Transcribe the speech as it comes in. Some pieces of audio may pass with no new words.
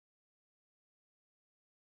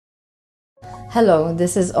Hello,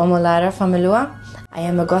 this is Omolara from Ilua. I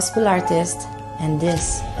am a gospel artist, and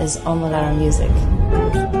this is Omolara music.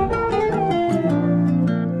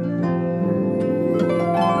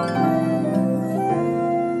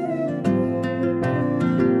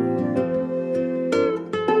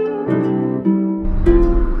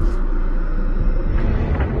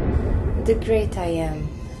 The Great I Am.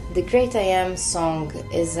 The Great I Am song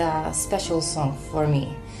is a special song for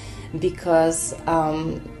me because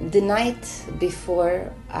the night before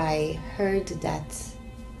I heard that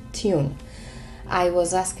tune, I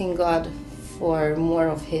was asking God for more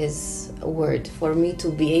of His word, for me to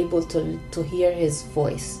be able to hear His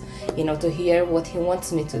voice, to hear what He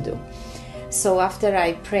wants me to do. So after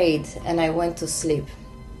I prayed and I went to sleep,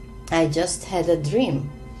 I just had a dream.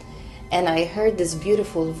 And I heard this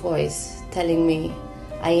beautiful voice telling me,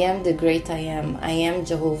 I am the great I am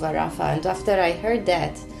Jehovah Rapha. And after I heard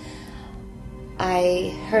that,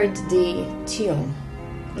 I heard the tune,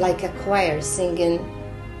 like a choir singing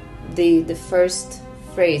the first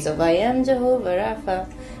phrase of I am Jehovah Rapha,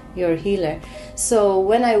 your healer. So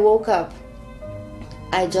when I woke up,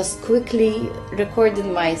 I just quickly recorded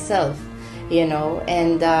myself,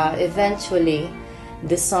 and eventually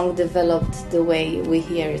the song developed the way we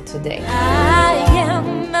hear it today. I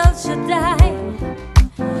am El Shaddai,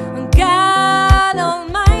 God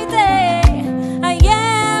Almighty. I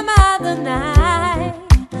am Adonai,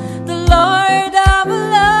 the Lord of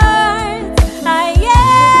Lords. I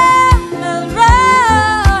am El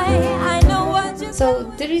Roy. I know what you. So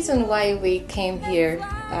the reason why we came here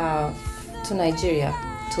to Nigeria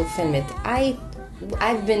to film it,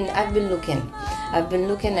 I've been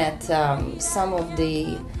looking at some of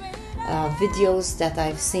the videos that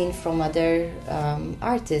I've seen from other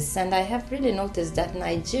artists, and I have really noticed that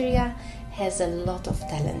Nigeria has a lot of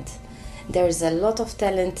talent. There's a lot of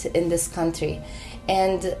talent in this country,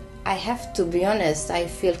 and I have to be honest, I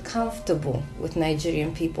feel comfortable with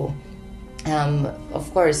Nigerian people.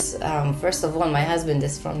 Of course, first of all, my husband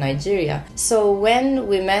is from Nigeria. So when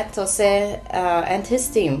we met Jose and his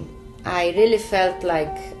team, I really felt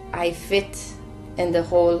like I fit in the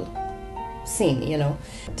whole scene,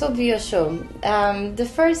 Tobi Osho. The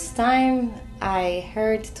first time I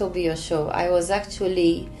heard Tobi Osho, I was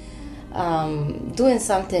actually doing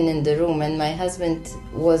something in the room, and my husband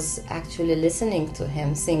was actually listening to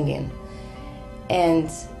him singing. And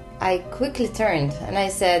I quickly turned and I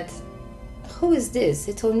said, who is this?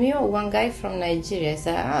 He told me, one guy from Nigeria. I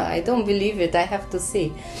said, I don't believe it, I have to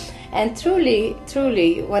see. And truly,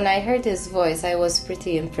 when I heard his voice, I was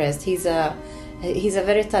pretty impressed. He's a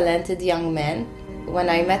very talented young man. When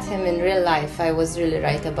I met him in real life, I was really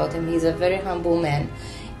right about him. He's a very humble man,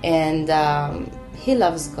 and he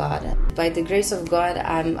loves God. By the grace of God,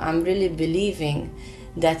 I'm really believing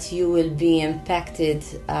that you will be impacted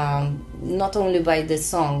not only by the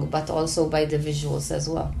song, but also by the visuals as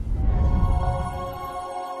well.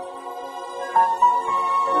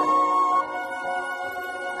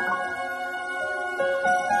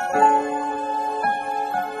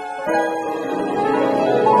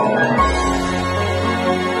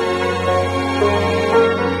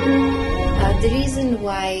 The reason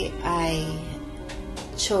why I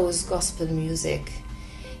chose gospel music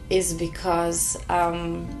is because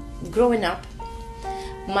growing up,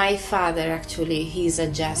 my father actually, he's a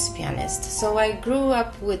jazz pianist. So I grew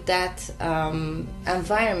up with that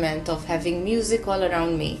environment of having music all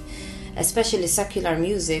around me, especially secular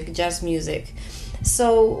music, jazz music.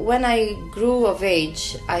 So when I grew of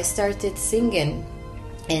age, I started singing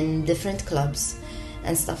in different clubs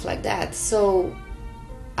and stuff like that. So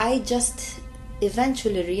I just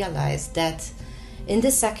eventually realized that in the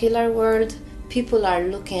secular world, people are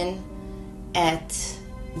looking at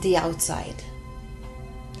the outside.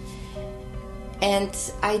 And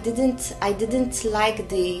I didn't like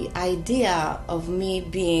the idea of me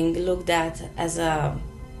being looked at as an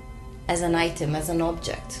item, as an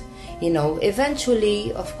object.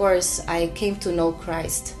 Eventually, of course, I came to know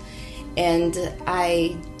Christ, and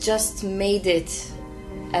I just made it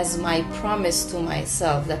as my promise to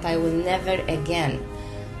myself that I will never again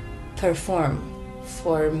perform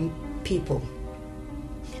for people.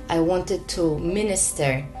 I wanted to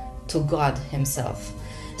minister to God Himself.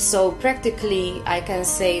 So practically, I can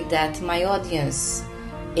say that my audience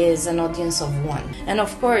is an audience of one. And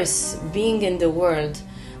of course, being in the world,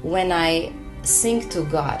 when I sing to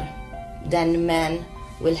God, then man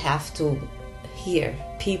will have to hear.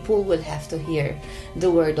 People will have to hear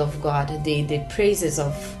the word of God, the praises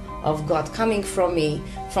of God coming from me,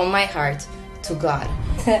 from my heart to God.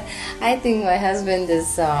 I think my husband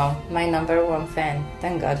is my #1 fan.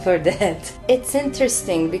 Thank God for that. It's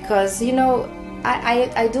interesting because,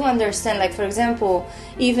 I do understand, like, for example,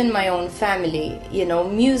 even my own family, you know,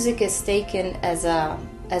 music is taken as a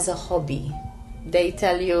hobby. They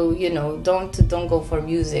tell you, you know, don't go for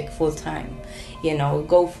music full time, you know,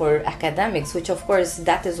 go for academics, which of course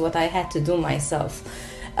that is what I had to do myself.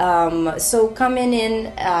 So coming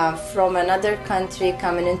in from another country,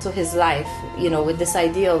 coming into his life, you know, with this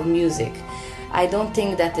idea of music, I don't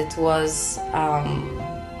think that it was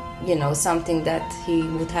you know, something that he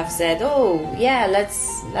would have said, oh yeah,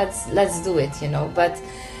 let's do it, you know. But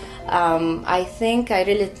I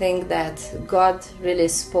really think that God really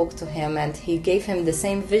spoke to him, and he gave him the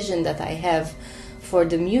same vision that I have for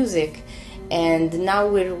the music, and now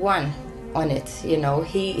we're one on it, you know.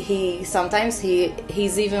 He sometimes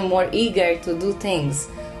he's even more eager to do things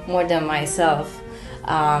more than myself.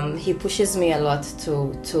 He pushes me a lot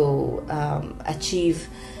to achieve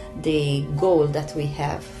the goal that we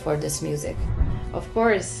have for this music. Of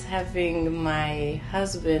course, having my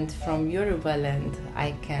husband from Yoruba land,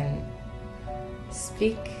 I can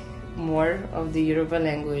speak more of the Yoruba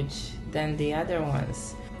language than the other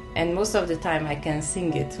ones, and most of the time I can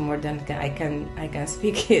sing it more than I can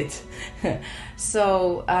speak it.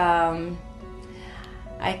 So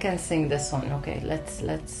I can sing the song. Okay, let's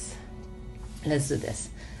do this.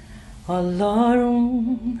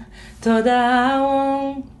 Ọlọ́run tó dá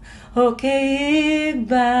wọn òkè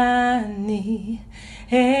ìgbàanì,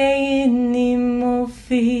 èyí ni mo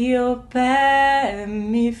fi ọpẹ́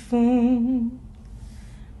mi fún.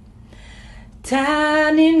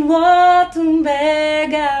 Ta ni wọ́n tún bẹ́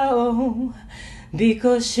ga o bí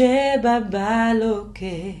kò ṣe Baba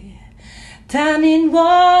lókè? Ta ni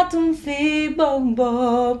wọ́n tún fi gbogbo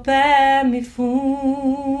ọpẹ́ mi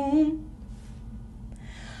fún?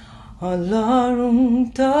 Ọlọ́run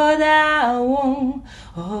tó dá wọn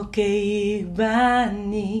òkè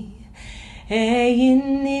ìgbàanì, èyí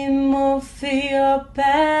ni mo fi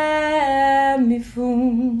ọpẹ́ mi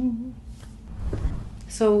fún.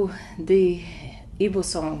 So the Igbo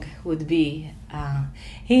song would be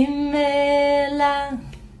Imela,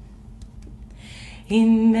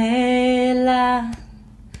 Imela,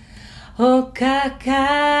 Okaka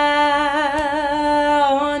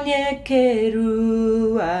onye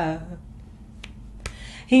kerua.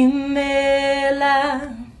 Imela,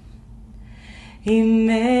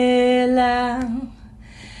 Imela,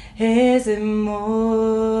 Ezemo.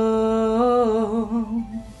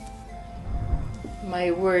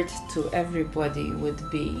 My word to everybody would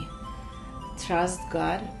be, trust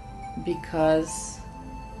God, because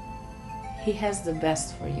He has the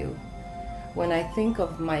best for you. When I think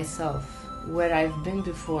of myself, where I've been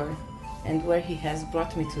before and where He has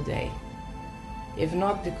brought me today, if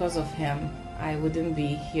not because of Him, I wouldn't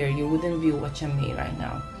be here. You wouldn't be watching me right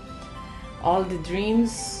now. All the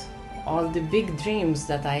dreams, all the big dreams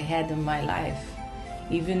that I had in my life,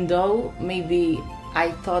 even though maybe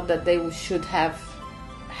I thought that they should have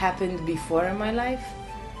happened before in my life,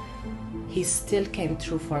 He still came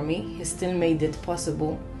through for me. He still made it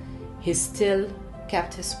possible. He still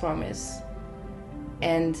kept His promise.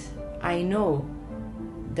 And I know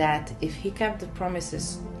that if He kept the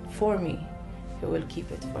promises for me, He will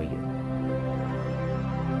keep it for you.